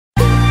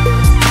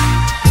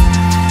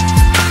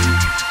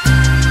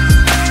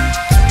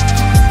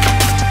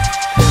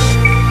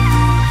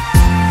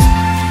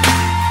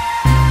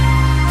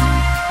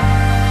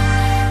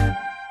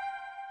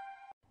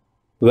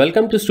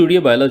Welcome to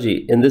Studio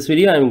Biology. In this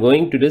video I am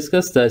going to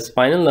discuss the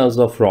spinal nerves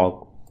of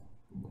frog.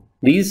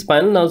 These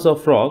spinal nerves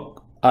of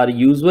frog are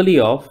usually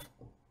of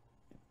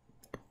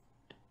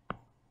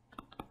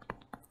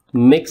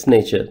mixed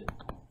nature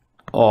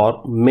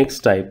or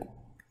mixed type.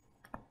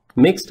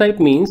 Mixed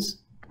type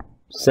means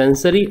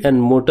sensory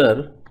and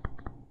motor,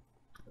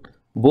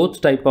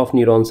 both type of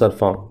neurons are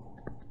found.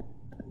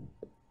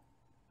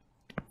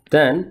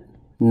 Then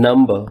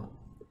number.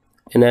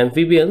 In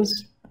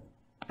amphibians,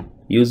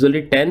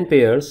 usually 10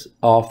 pairs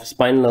of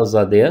spinal nerves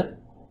are there,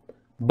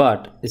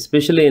 but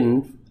especially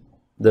in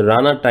the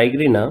Rana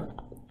tigrina,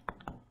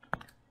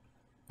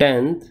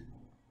 10th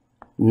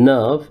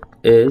nerve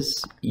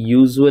is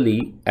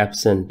usually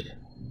absent.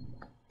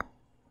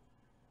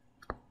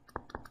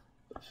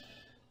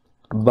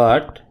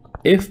 But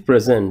if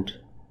present,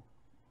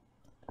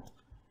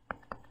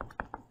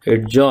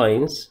 it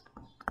joins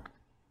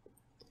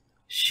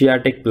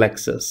sciatic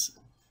plexus.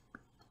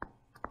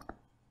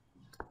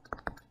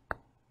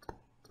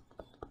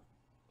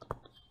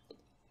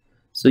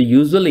 So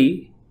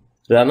usually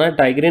Rana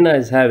tigrina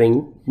is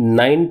having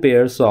 9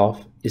 pairs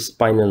of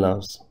spinal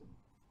nerves.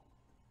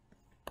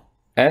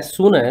 As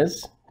soon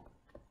as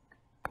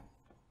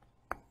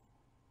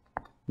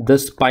the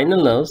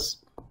spinal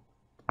nerves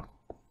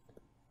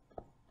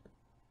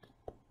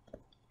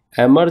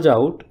emerge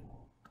out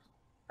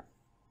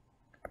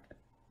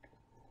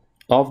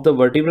of the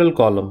vertebral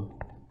column,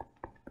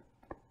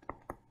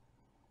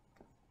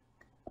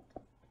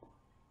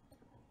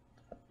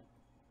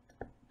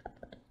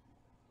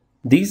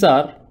 these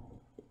are,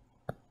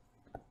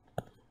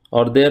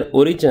 or their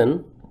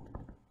origin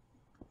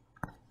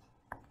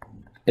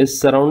is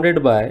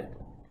surrounded by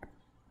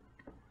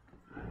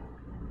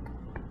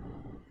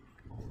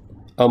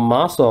a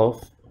mass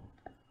of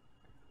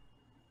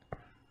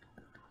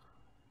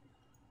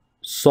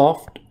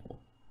soft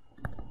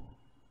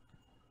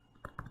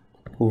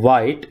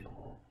white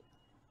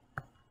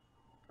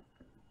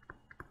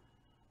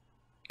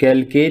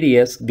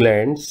calcareous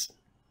glands,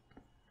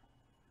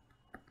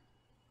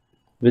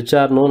 which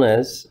are known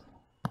as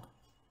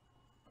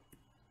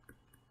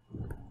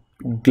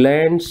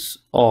glands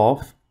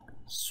of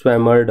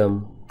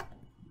Swammerdam.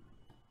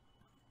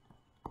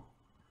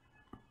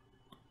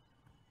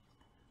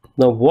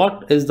 Now,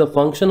 what is the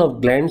function of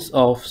glands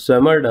of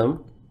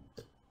Swammerdam?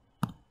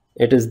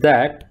 It is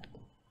that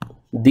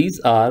these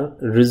are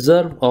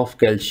reserve of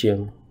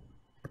calcium.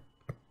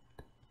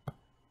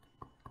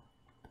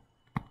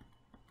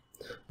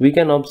 We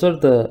can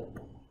observe the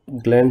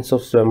glands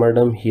of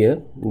Swammerdam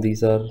here.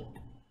 These are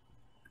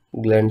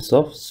glands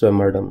of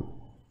Swammerdam.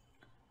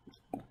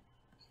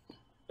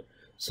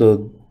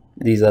 So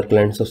these are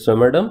glands of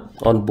Swammerdam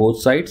on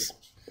both sides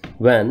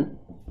when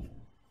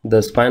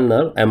the spinal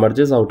nerve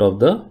emerges out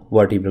of the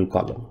vertebral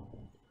column.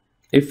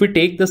 If we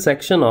take the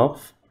section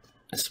of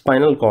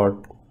spinal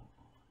cord,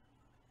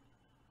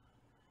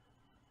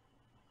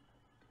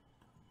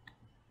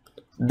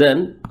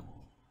 then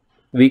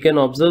we can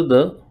observe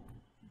the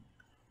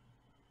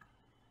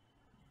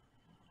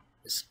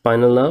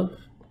spinal nerve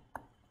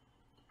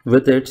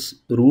with its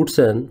roots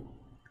and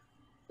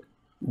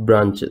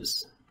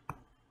branches.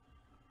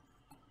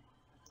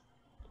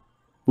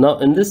 Now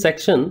in this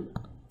section,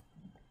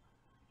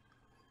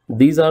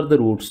 these are the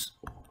roots.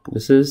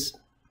 This is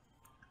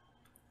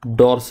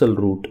dorsal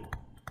root.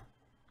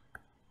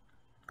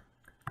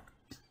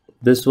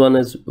 This one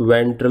is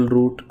ventral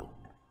root.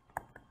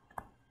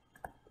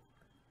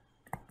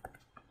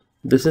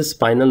 This is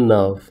spinal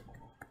nerve.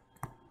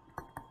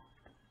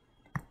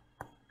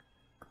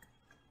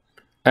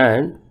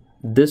 And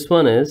this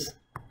one is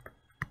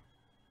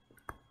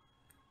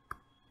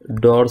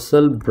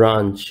dorsal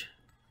branch.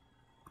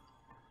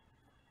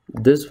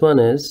 This one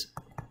is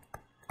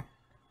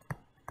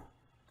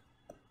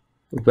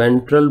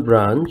ventral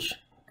branch,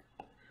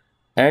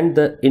 and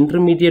the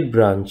intermediate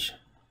branch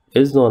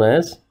is known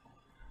as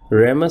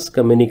ramus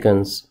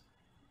communicans.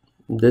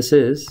 This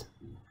is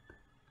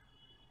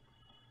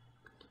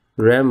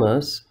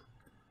ramus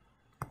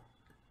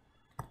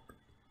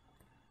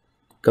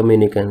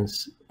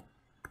communicans.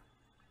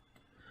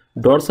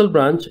 Dorsal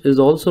branch is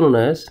also known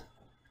as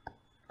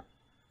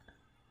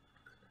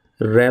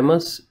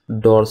ramus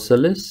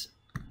dorsalis,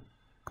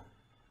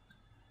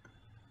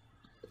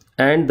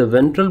 and the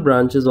ventral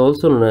branch is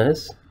also known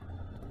as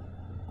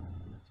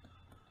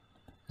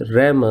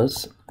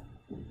ramus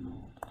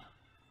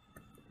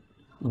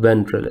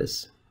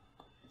ventralis.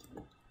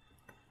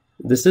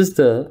 This is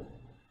the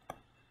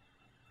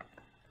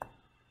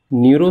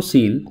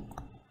neurocele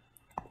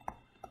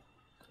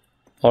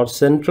or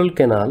central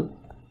canal,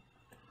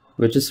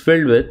 which is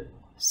filled with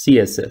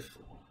CSF.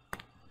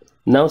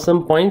 Now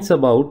some points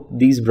about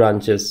these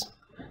branches.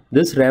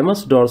 This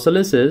ramus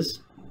dorsalis is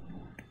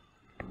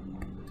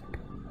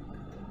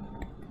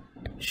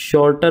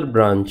shorter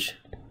branch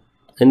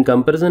in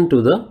comparison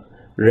to the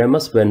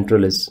ramus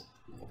ventralis,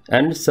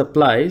 and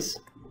supplies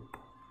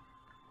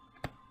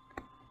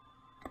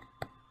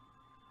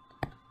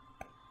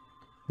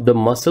the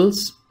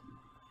muscles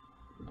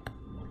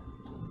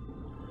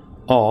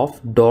of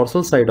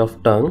dorsal side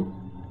of tongue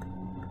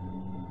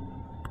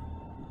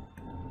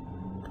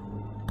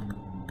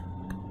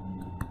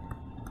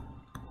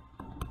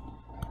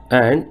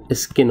and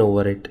skin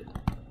over it.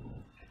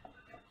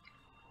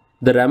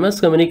 The ramus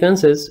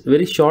communicans is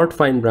very short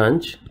fine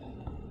branch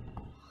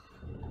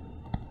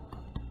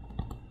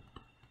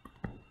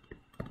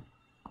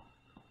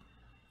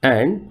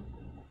and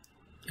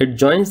it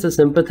joins the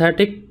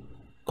sympathetic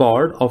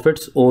cord of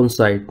its own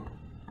side.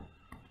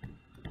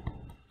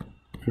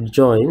 It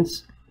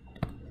joins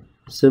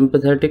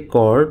sympathetic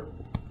cord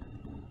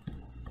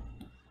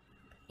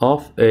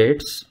of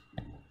its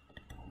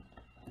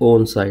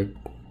own side,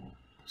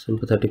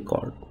 sympathetic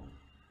cord.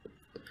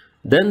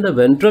 Then the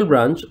ventral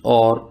branch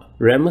or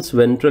ramus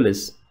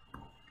ventralis,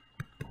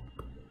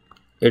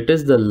 it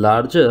is the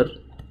larger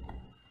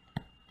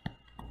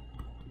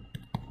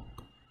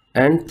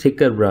and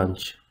thicker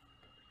branch.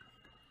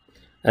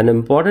 An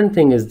important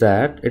thing is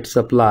that it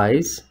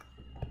supplies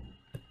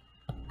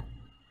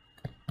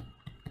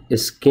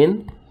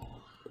skin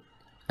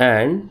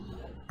and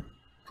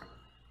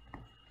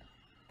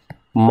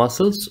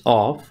muscles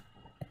of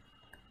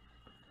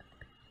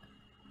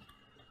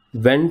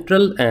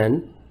ventral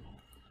and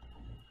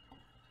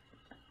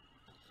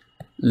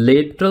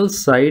lateral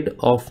side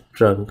of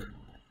trunk.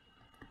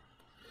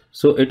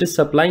 So it is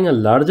supplying a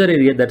larger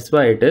area, that's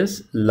why it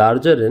is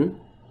larger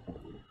in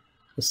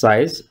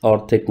size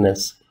or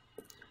thickness.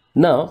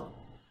 Now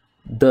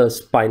the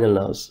spinal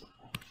nerves.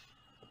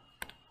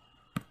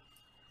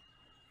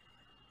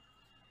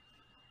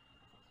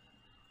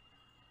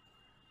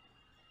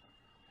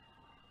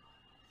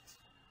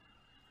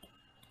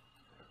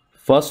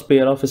 First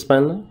pair of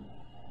spinal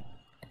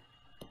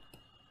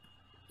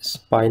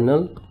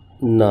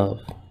nerve.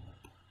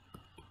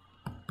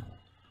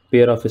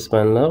 Pair of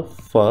spinal nerve,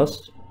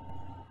 first,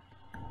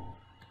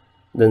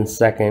 then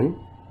second,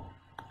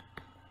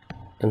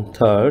 and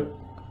third,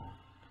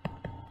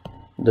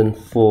 then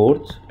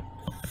fourth,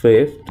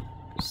 fifth,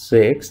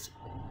 sixth,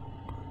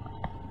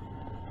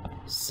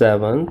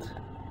 seventh,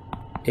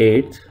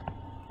 eighth,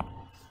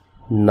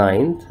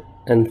 ninth,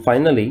 and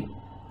finally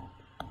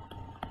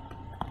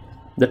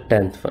the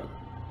 10th one.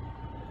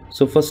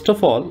 So first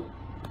of all,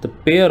 the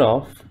pair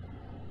of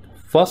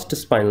first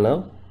spinal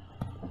nerve,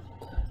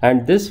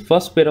 and this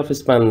first pair of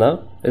spinal nerve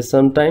is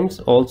sometimes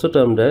also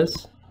termed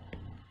as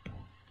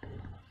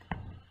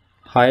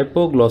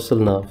hypoglossal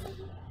nerve,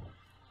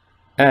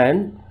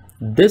 and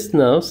this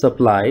nerve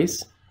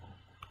supplies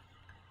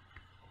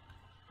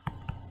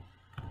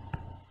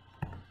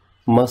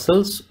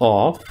muscles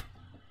of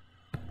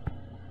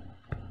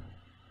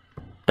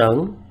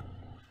tongue,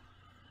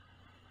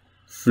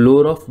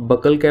 floor of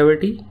buccal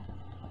cavity,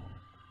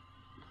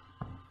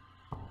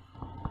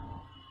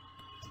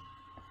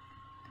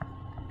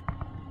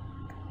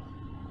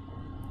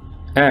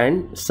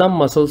 and some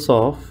muscles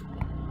of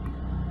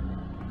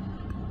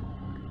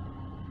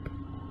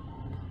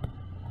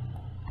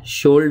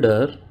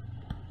shoulder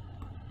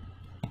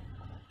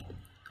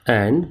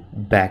and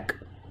back.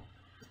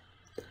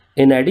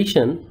 In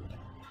addition,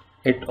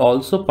 it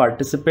also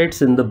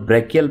participates in the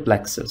brachial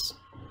plexus.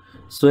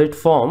 So it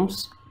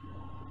forms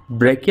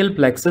brachial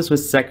plexus with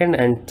second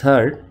and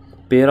third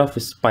pair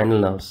of spinal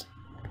nerves.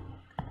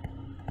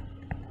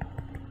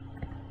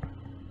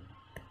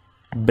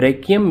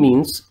 Brachium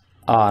means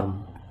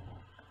arm.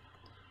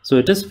 So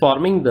it is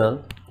forming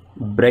the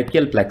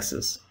brachial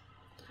plexus,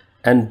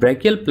 and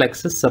brachial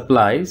plexus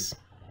supplies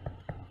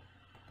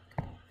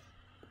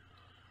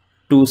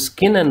to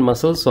skin and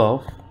muscles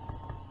of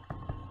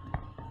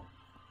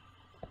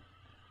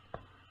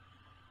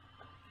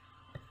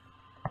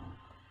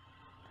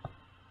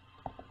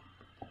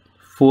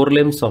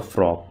forelimbs of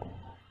frog.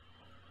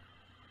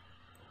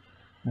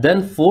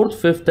 Then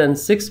fourth, fifth and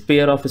sixth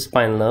pair of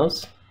spinal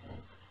nerves,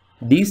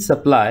 these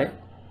supply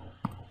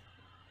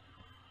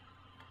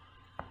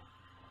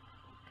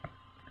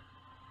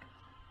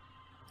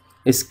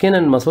skin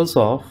and muscles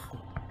of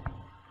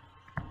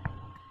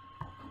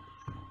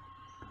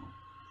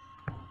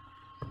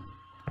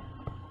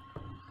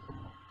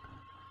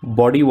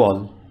body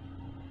wall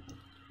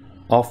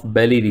of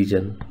belly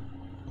region.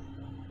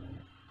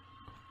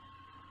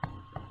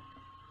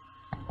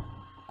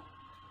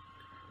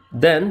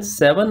 Then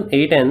 7,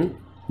 8 and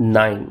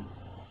 9.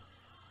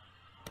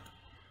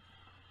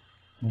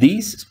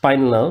 These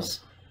spinal nerves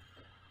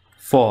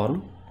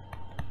form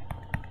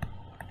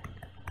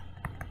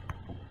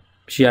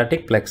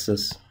sciatic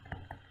plexus,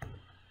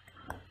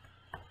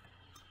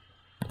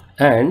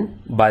 and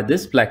by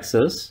this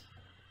plexus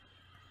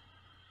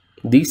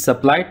these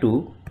supply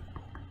to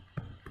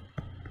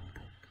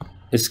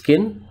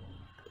skin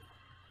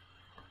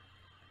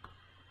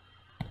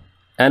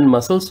and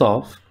muscles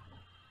of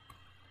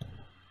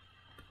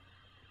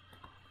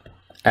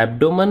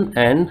abdomen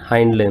and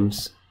hind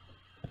limbs,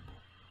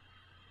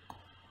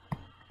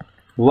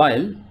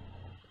 while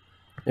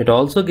it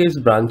also gives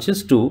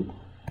branches to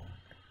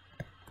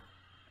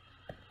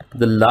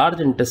the large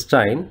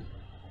intestine,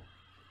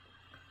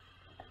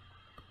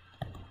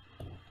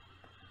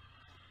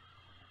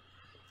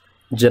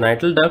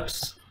 genital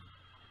ducts,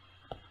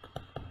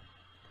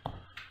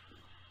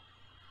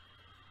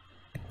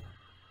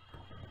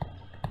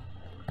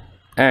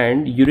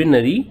 and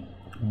urinary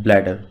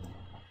bladder.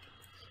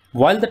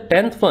 While the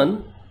 10th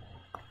one,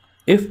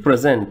 if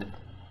present,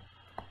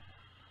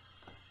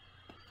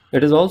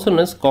 it is also known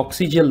as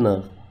coccygeal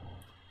nerve,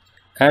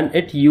 and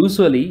it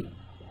usually,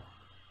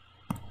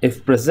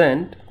 if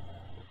present,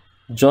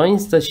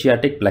 joins the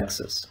sciatic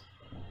plexus.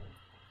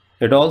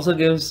 It also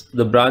gives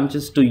the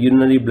branches to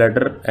urinary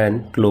bladder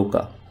and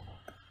cloaca.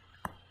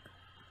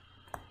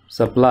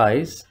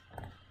 Supplies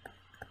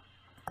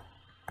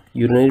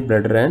urinary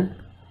bladder and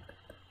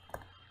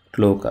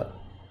cloaca.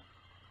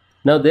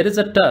 Now there is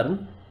a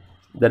term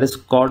that is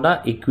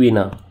cauda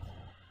equina.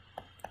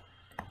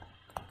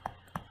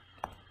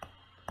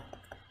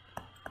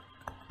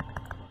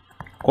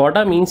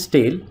 Cauda means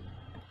tail,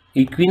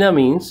 equina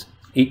means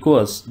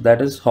equus,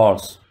 that is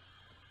horse.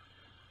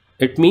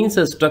 It means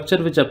a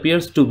structure which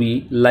appears to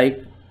be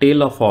like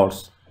tail of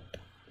horse.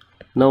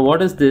 Now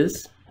what is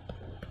this?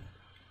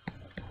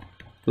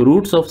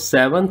 Roots of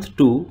 7th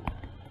to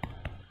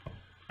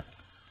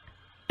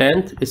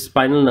 10th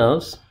spinal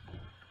nerves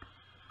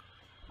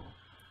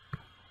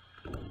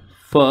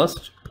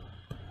first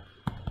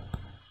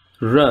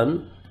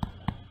run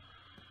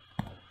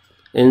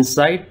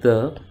inside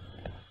the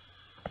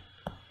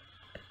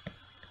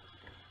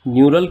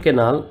neural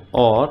canal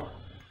or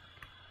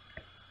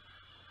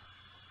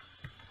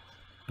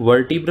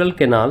vertebral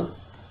canal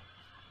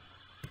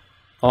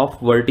of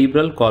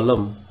vertebral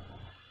column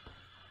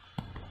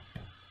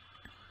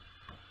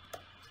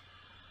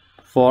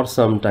for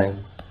some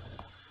time,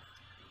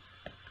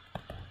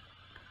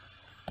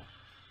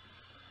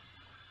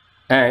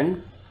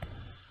 and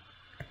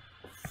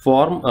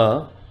form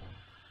a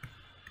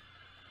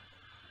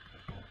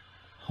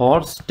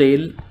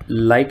horsetail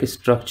like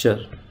structure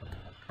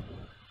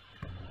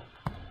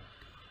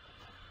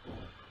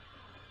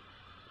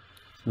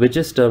which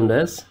is termed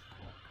as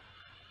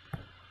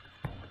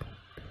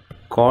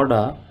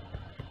cauda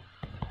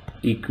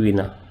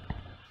equina.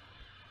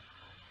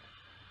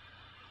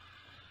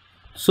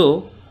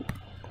 So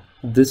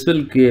this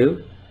will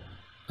give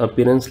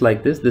appearance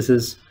like this. This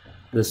is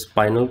the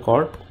spinal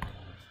cord,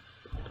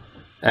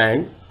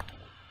 and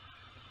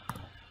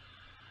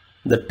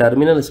the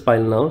terminal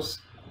spinal nerves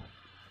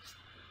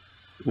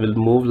will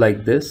move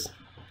like this.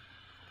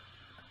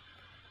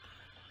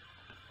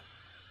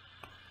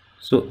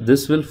 So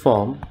this will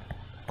form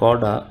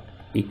cauda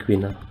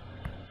equina.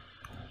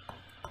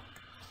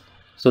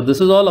 So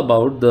this is all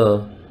about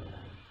the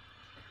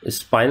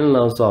spinal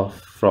nerves of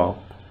frog.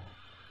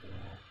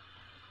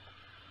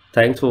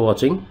 Thanks for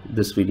watching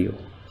this video.